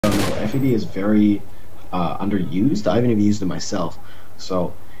don't know. FAD is very underused. I haven't even used it myself.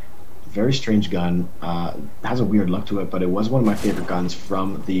 So, very strange gun. Has a weird look to it, but it was one of my favorite guns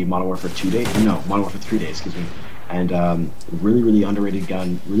from the Modern Warfare 2 days. No, Modern Warfare 3 days, excuse me. And really, really underrated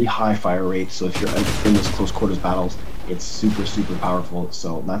gun. Really high fire rate. So if you're in those close quarters battles, it's super, super powerful.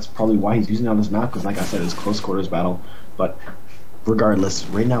 So that's probably why he's using it on this map. Because like I said, it's close quarters battle. But regardless,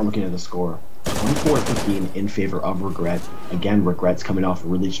 right now looking at the score, 24-15 in favor of Regret. Again, Regret's coming off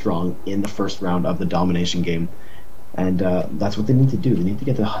really strong in the first round of the domination game. And that's what they need to do. They need to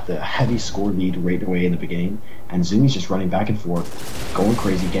get the heavy score lead right away in the beginning. And Zumi's just running back and forth, going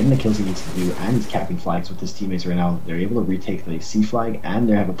crazy, getting the kills he needs to do, and he's capping flags with his teammates right now. They're able to retake the C flag, and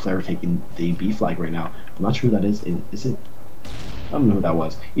they have a player taking the B flag right now. I'm not sure who that is. Is it? I don't know who that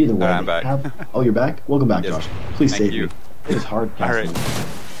was. Either way. I'm back. Oh, you're back? Welcome back, Yes. Josh. Please Thank save you. me. It is hard casting.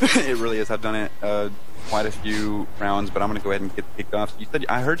 Alright. It really is. I've done it quite a few rounds, but I'm gonna go ahead and get kicked off. So you said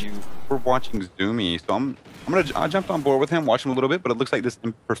I heard you were watching Zoomy, so I jumped on board with him, watching him a little bit, but it looks like this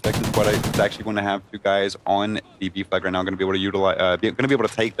imperfection squad is actually going to have two guys on the B flag right now, going to be able to utilize, going to be able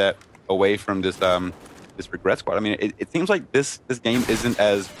to take that away from this this Regret squad. I mean, it seems like this game isn't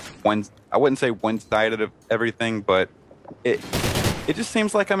as I wouldn't say one-sided of everything, but it just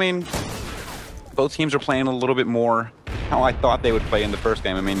seems like, I mean, both teams are playing a little bit more how I thought they would play in the first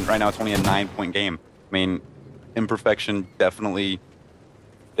game. I mean, right now it's only a 9-point game. I mean, Imperfection definitely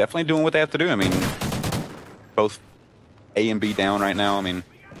doing what they have to do. I mean, both A and B down right now. I mean,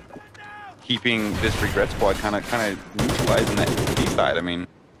 keeping this Regret squad kind of neutralizing that B side. I mean,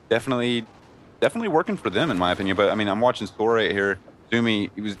 definitely working for them in my opinion. But I mean, I'm watching Sora right here. Zumi,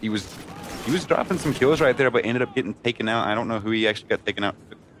 he was dropping some kills right there, but ended up getting taken out. I don't know who he actually got taken out.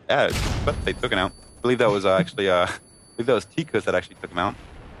 Yeah, but they took him out. I believe that was actually Tikus that actually took him out.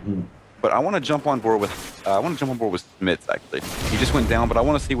 But I want to jump on board with Smits actually. He just went down, but I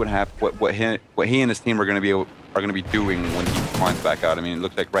want to see what he and his team are going to be doing when he climbs back out. I mean, it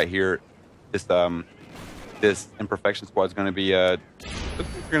looks like right here, this Imperfection squad is going to be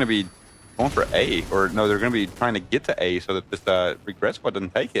going for A, or no, they're going to be trying to get to A so that this Regret squad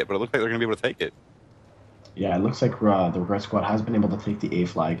doesn't take it. But it looks like they're going to be able to take it. Yeah, it looks like the Regret squad has been able to take the A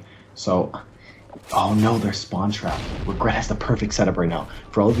flag. So, oh no, they're spawn trapped. Regret has the perfect setup right now.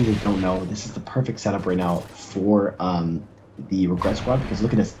 For all of you that don't know, this is the perfect setup right now for the Regret squad, because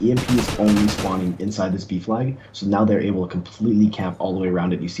look at this. EmP is only spawning inside this B flag, so now they're able to completely camp all the way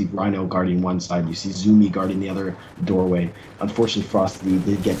around it. You see Rhino guarding one side, you see Zumi guarding the other doorway. Unfortunately, Frosty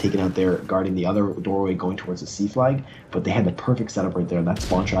did get taken out there guarding the other doorway going towards the C flag, but they had the perfect setup right there. That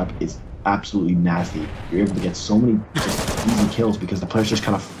spawn trap is absolutely nasty. You're able to get so many just easy kills because the players just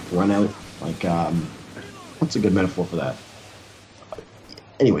kind of run out like what's a good metaphor for that?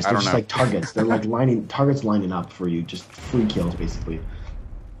 Anyways, they're just like targets. They're like targets lining up for you, just free kills basically.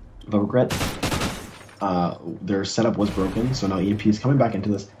 But Regret, their setup was broken, so now EmP is coming back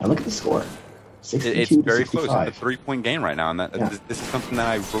into this. And look at the score. 62 It's very close. It's a 3-point game right now, and this is something that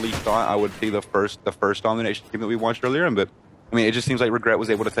I really thought I would see the first domination game that we watched earlier. But I mean, it just seems like Regret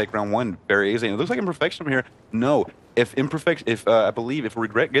was able to take round one very easily. And it looks like Imperfection from here. No, I believe if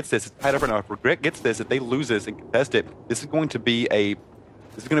Regret gets this, it's tied up right now. If Regret gets this, if they lose this and contest it, this is going to be a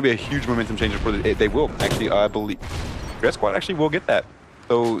huge momentum changer for they will actually. I believe Regret squad actually will get that.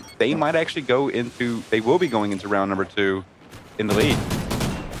 So they might actually they will be going into round number 2 in the lead.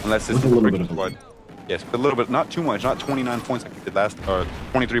 Unless it's the Regret squad. Yes, but a little bit, not too much, not 29 points like we did last, or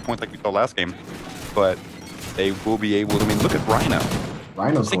 23 points like we saw last game. But they will be able to, I mean, look at Rhino.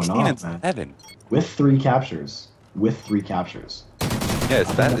 Rhino's 16 going and off, 7. man. With 3 captures.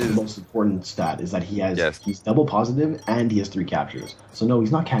 Yes, that's the most important stat, is that he's double positive and he has 3 captures. So no,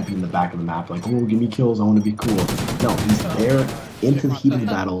 he's not camping in the back of the map like, oh, give me kills, I want to be cool. No, he's there into the heat of the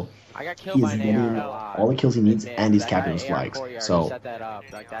battle. He is getting all the kills he needs, and he's capping his flags. So,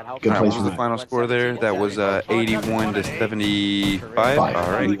 good place for the final score there. That was 81 to 75. All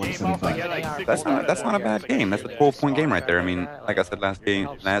right, 81 to 75. that's not a bad game. That's a 12-point game right there. I mean, like I said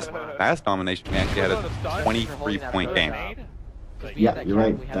last domination, we actually had a 23-point game. Yeah, you're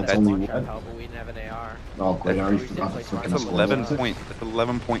right. That's only one. Oh, great! I already forgot the freaking That's score. 11 point. That's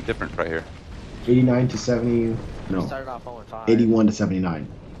 11-point difference right here. 89 to 70. No. 81 to 79.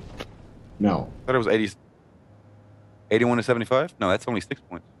 No. I thought it was 81 to 75. No, that's only 6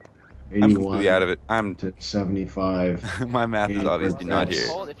 points. 81 I'm completely out of it. to 75. My math is obviously not here.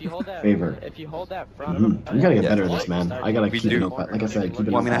 Favor. If you hold that front, We gotta get better at this, man. I gotta keep it do. up. Like I said, keep it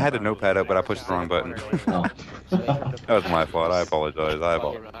Well, I up. mean, I had the notepad up, but I pushed the wrong button. Oh. That was my fault. I apologize.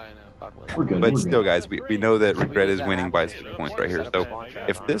 We're good. But we're still, good. guys, we know that Regret is winning by 6 points right here. So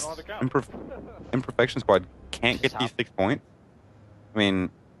if this Imperfection squad can't get these 6 points, I mean,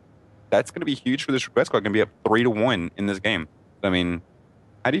 that's going to be huge for this Regret squad. Going to be up 3-1 in this game. I mean,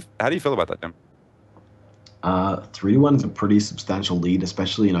 how do you feel about that, Tim? 3-1 is a pretty substantial lead,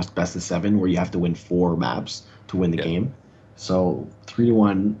 especially in a best of 7 where you have to win 4 maps to win the game. So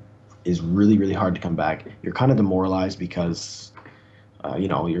 3-1 is really, really hard to come back. You're kind of demoralized because, you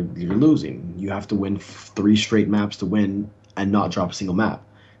know, you're losing. You have to win 3 straight maps to win and not drop a single map.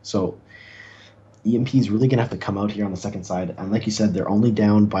 So EmP is really gonna have to come out here on the second side. And like you said, they're only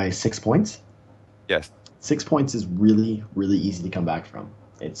down by 6 points. Yes. 6 points is really, really easy to come back from.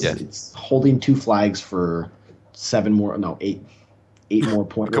 It's holding 2 flags for 8 more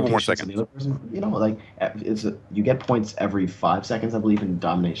points. A couple more seconds. The other person, you know, like you get points every 5 seconds, I believe, in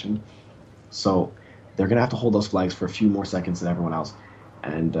domination. So they're gonna have to hold those flags for a few more seconds than everyone else.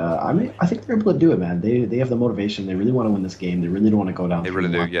 And I think they're able to do it, man. They have the motivation. They really want to win this game. They really don't want to go down. They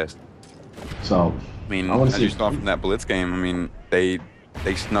really do, yes. So I mean, as you saw from that Blitz game, I mean, they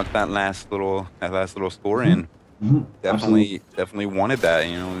snuck that last little score in. Definitely wanted that,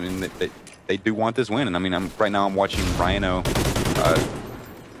 you know. I mean, they do want this win, and I mean, right now I'm watching Rhino.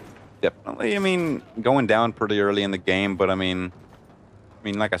 Definitely, I mean, going down pretty early in the game, but I mean,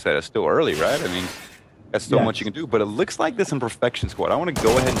 like I said, it's still early, right? I mean, that's still much you can do. But it looks like this Imperfection squad. I want to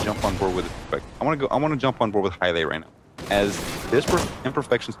go ahead and jump on board with it. I want to jump on board with Highlight right now, as this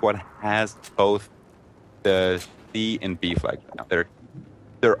Imperfection squad has both the C and B flags right now.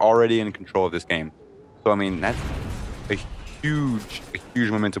 They're already in control of this game. So I mean, that's a huge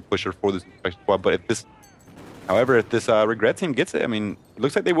momentum pusher for this Imperfection squad. But if this Regret team gets it, I mean, it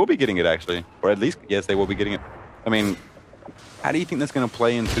looks like they will be getting it actually, or at least yes, they will be getting it. I mean, how do you think that's going to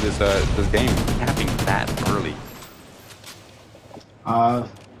play into this game happening that early?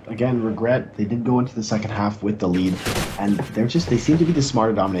 Again, Regret, they did go into the second half with the lead, and they seem to be the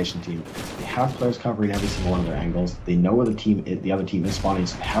smarter domination team. They have players covering every single one of their angles. They know where the other team is spawning,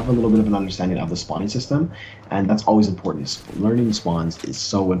 so they have a little bit of an understanding of the spawning system, and that's always important. Learning spawns is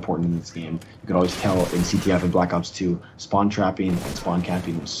so important in this game. You could always tell in CTF and Black Ops 2, spawn trapping and spawn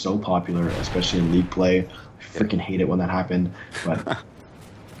camping was so popular, especially in League play. I freaking hate it when that happened, but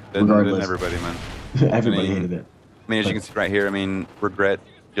regardless, everybody, man. Everybody hated it. I mean, as you can see right here, I mean, Regret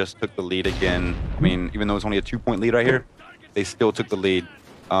just took the lead again. I mean, even though it's only a 2-point lead right here, they still took the lead.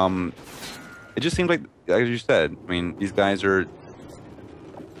 It just seems like as you said, I mean, these guys are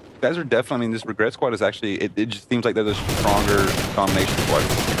definitely, I mean, this Regret squad is actually, it just seems like they're the stronger domination squad.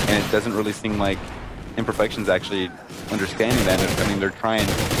 And it doesn't really seem like Imperfection's actually understanding that. I mean, they're trying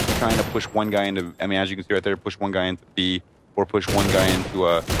to push one guy into, I mean, as you can see right there, push one guy into B, or push one guy into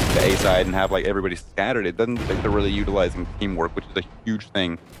the A side and have like everybody scattered. It doesn't think they're really utilizing teamwork, which is a huge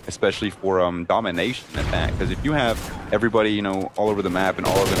thing, especially for domination at that. Because if you have everybody, you know, all over the map and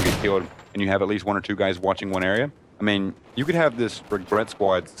all of them get killed, and you have at least 1 or 2 guys watching one area, I mean, you could have this Regret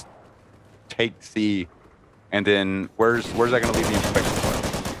squad take C, and then where's that going to leave the Imperfection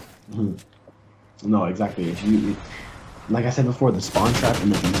squad? No, exactly. If you, like I said before, the spawn trap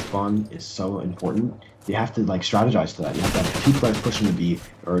and the B spawn is so important. You have to like strategize to that. You have to have 2 players pushing the B,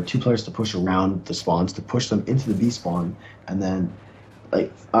 or 2 players to push around the spawns to push them into the B spawn, and then,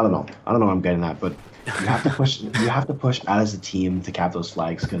 like, I don't know what I'm getting at, but you have to push. You have to push as a team to cap those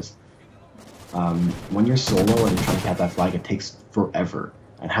flags, because when you're solo and you're trying to cap that flag, it takes forever.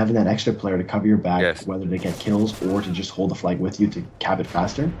 And having that extra player to cover your back, whether to get kills or to just hold the flag with you to cap it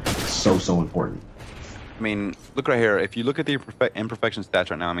faster, is so important. I mean, look right here. If you look at the Imperfection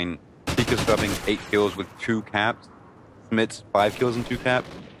stats right now, I mean, Pika's stuffing 8 kills with 2 caps, Smith's 5 kills and 2 caps,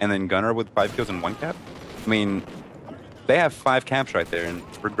 and then Gunner with 5 kills and 1 cap. I mean, they have 5 caps right there, and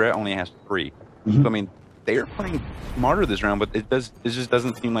Regret only has 3. So I mean, they are playing smarter this round, but it just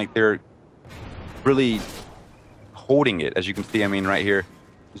doesn't seem like they're really holding it. As you can see, I mean, right here,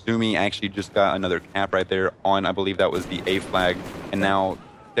 Zumi actually just got another cap right there on, I believe that was the A flag, and now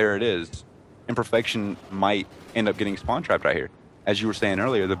there it is. Imperfection might end up getting spawn trapped right here. As you were saying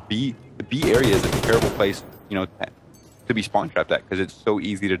earlier, the B area is a terrible place, you know, to be spawn trapped at, because it's so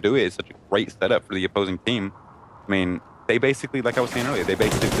easy to do it. It's such a great setup for the opposing team. I mean, they basically, like I was saying earlier, they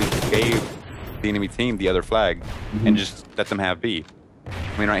basically gave the enemy team the other flag and just let them have B.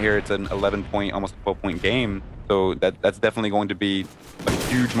 I mean, right here, it's an 11-point, almost 12-point game, so that's definitely going to be a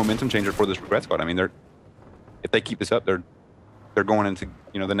huge momentum changer for this Regret squad. I mean, if they keep this up, they're going into,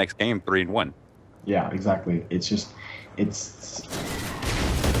 you know, the next game 3-1. Yeah, exactly.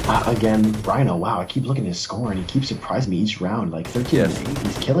 Again, Rhino, wow, I keep looking at his score, and he keeps surprising me each round. Like 13-8,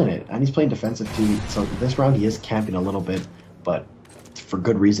 he's killing it. And he's playing defensive too. So this round he is camping a little bit, but for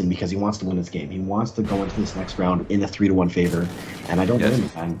good reason, because he wants to win this game. He wants to go into this next round in a 3-1 favor. And I don't blame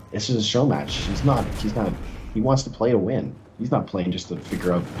him, man. This is a show match. He wants to play to win. He's not playing just to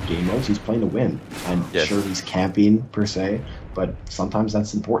figure out game modes. He's playing to win. And Yes. sure, he's camping per se, but sometimes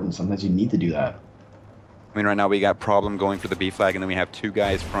that's important. Sometimes you need to do that. I mean, right now we got Problem going for the B flag, and then we have two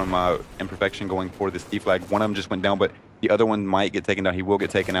guys from Imperfection going for the C flag. One of them just went down, but the other one might get taken down. He will get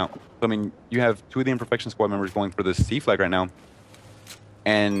taken out. So, I mean, you have two of the Imperfection squad members going for the C flag right now.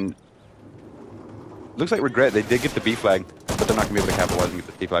 And looks like Regret, they did get the B flag, but they're not going to be able to capitalize and get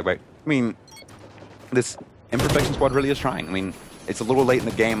the C flag back. I mean, this Imperfection squad really is trying. I mean, it's a little late in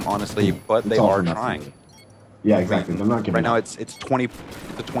the game, honestly, but they are trying. Yeah, exactly. They're not giving right now. up. It's a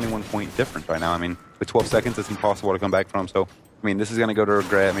 21-point difference right now. I mean, with 12 seconds, it's impossible to come back from. So, I mean, this is going to go to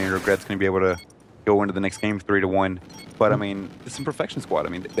Regret. I mean, Regret's going to be able to go into the next game 3-1. But I mean, this Imperfection squad. I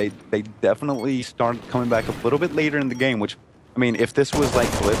mean, they definitely started coming back a little bit later in the game. Which, I mean, if this was like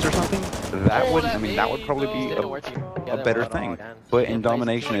Blitz or something, that would probably be a better thing. But in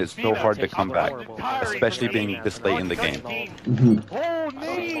domination, it's so hard to come back, especially being this late in the game.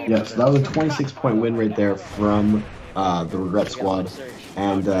 Yeah, so that was a 26-point win right there from the Regret squad,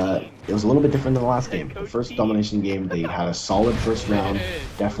 and it was a little bit different than the last game. The first domination game, they had a solid first round,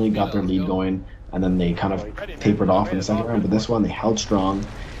 definitely got their lead going, and then they kind of tapered off in the second round. But this one, they held strong.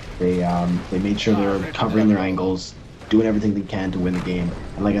 They made sure they were covering their angles, doing everything they can to win the game.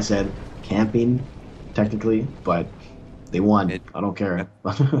 And like I said, camping technically, but they won. I don't care.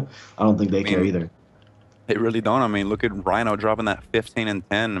 I don't think they care either. They really don't. I mean, look at Rhino dropping that 15 and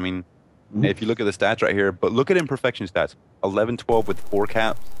 10. I mean, if you look at the stats right here, but look at Imperfection stats. 11-12 with 4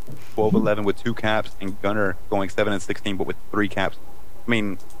 caps, 12-11 with 2 caps, and Gunner going 7 and 16 but with 3 caps. I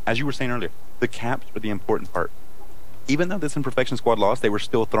mean, as you were saying earlier, the caps are the important part. Even though this Imperfection squad lost, they were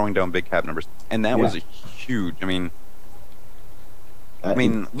still throwing down big cap numbers, and that was huge. I mean,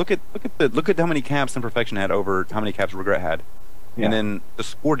 look at how many caps Imperfection had over how many caps Regret had, and then the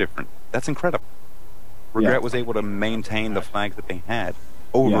score difference. That's incredible. Regret was able to maintain the flags that they had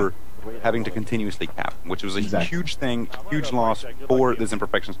over having to continuously cap, which was a huge thing, huge loss for this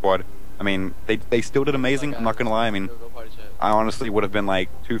Imperfection squad. I mean, they still did amazing. I'm not gonna lie. I mean, I honestly would have been like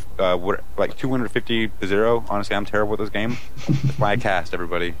 250 to 0. Honestly, I'm terrible at this game. That's why I cast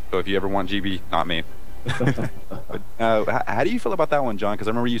everybody. So if you ever want GB, not me. But, how do you feel about that one, John? Because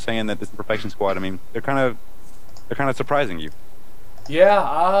I remember you saying that this Imperfection squad. I mean, they're kind of surprising you.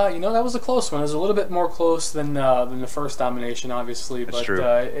 Yeah, you know, that was a close one. It was a little bit more close than the first domination, obviously, but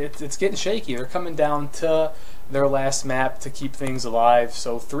it's getting shaky. They're coming down to their last map to keep things alive.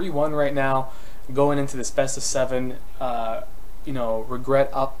 So 3-1 right now, going into this best of 7. You know, Regret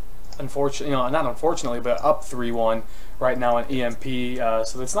up, unfortunately, not unfortunately, but up 3-1 right now on EmP.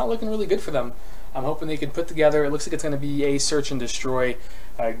 So it's not looking really good for them. I'm hoping they can put together. It looks like it's going to be a search and destroy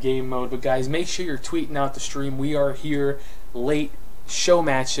game mode. But guys, make sure you're tweeting out the stream. We are here late. Show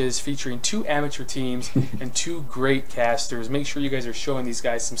matches featuring 2 amateur teams and 2 great casters. Make sure you guys are showing these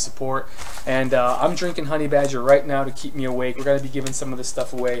guys some support. And I'm drinking Honey Badger right now to keep me awake. We're going to be giving some of this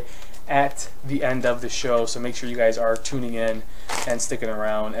stuff away at the end of the show, so make sure you guys are tuning in and sticking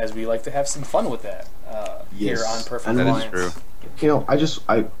around, as we like to have some fun with that here on Perfect Alliance. That is true. You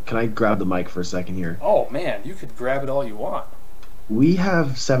know, can I grab the mic for a second here? Oh man, you could grab it all you want. We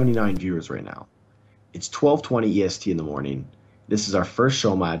have 79 viewers right now. It's 12:20 EST in the morning. This is our first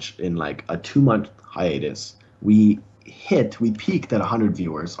show match in like a 2-month hiatus. We peaked at 100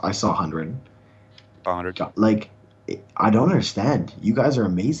 viewers. I saw 100. 100. Like, I don't understand. You guys are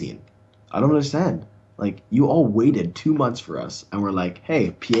amazing. I don't understand. Like, you all waited 2 months for us, and we're like,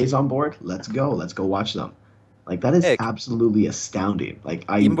 hey, PA's on board. Let's go watch them. Like, that is absolutely astounding. Like,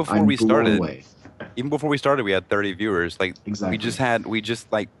 I'm blown away. Even before we started, we had 30 viewers. Like, exactly. we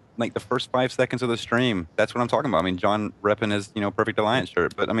just like the first 5 seconds of the stream. That's what I'm talking about. I mean, John repping his, Perfect Alliance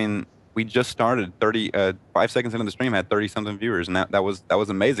shirt, but I mean, we just started 5 seconds into the stream, had 30-something viewers, and that was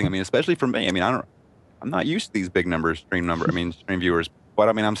amazing. I mean, especially for me. I mean, I'm not used to these big numbers, stream viewers, but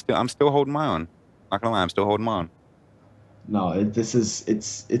I mean, I'm still holding my own. Not gonna lie, I'm still holding my own. No,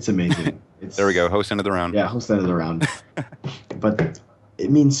 it's amazing. There we go, host end of the round. Yeah, host end of the round. But it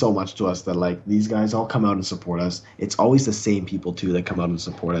means so much to us that like these guys all come out and support us. It's always the same people too that come out and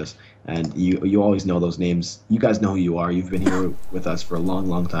support us, and you always know those names. You guys know who you are. You've been here with us for a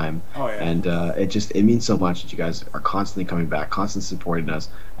long time. Oh yeah. And it means so much that you guys are constantly coming back, constantly supporting us,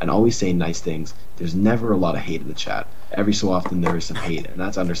 and always saying nice things. There's never a lot of hate in the chat. Every so often there is some hate, and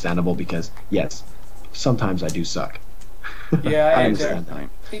that's understandable because yes, sometimes I do suck. Yeah, I understand that.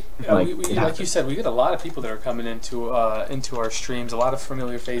 Like you said, we get a lot of people that are coming into our streams. A lot of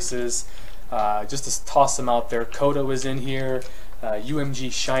familiar faces. Just to toss them out there, Kodo is in here.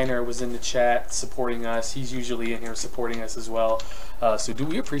 UMG Shiner was in the chat supporting us. He's usually in here supporting us as well. So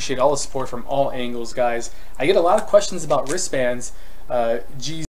we appreciate all the support from all angles, guys. I get a lot of questions about wristbands.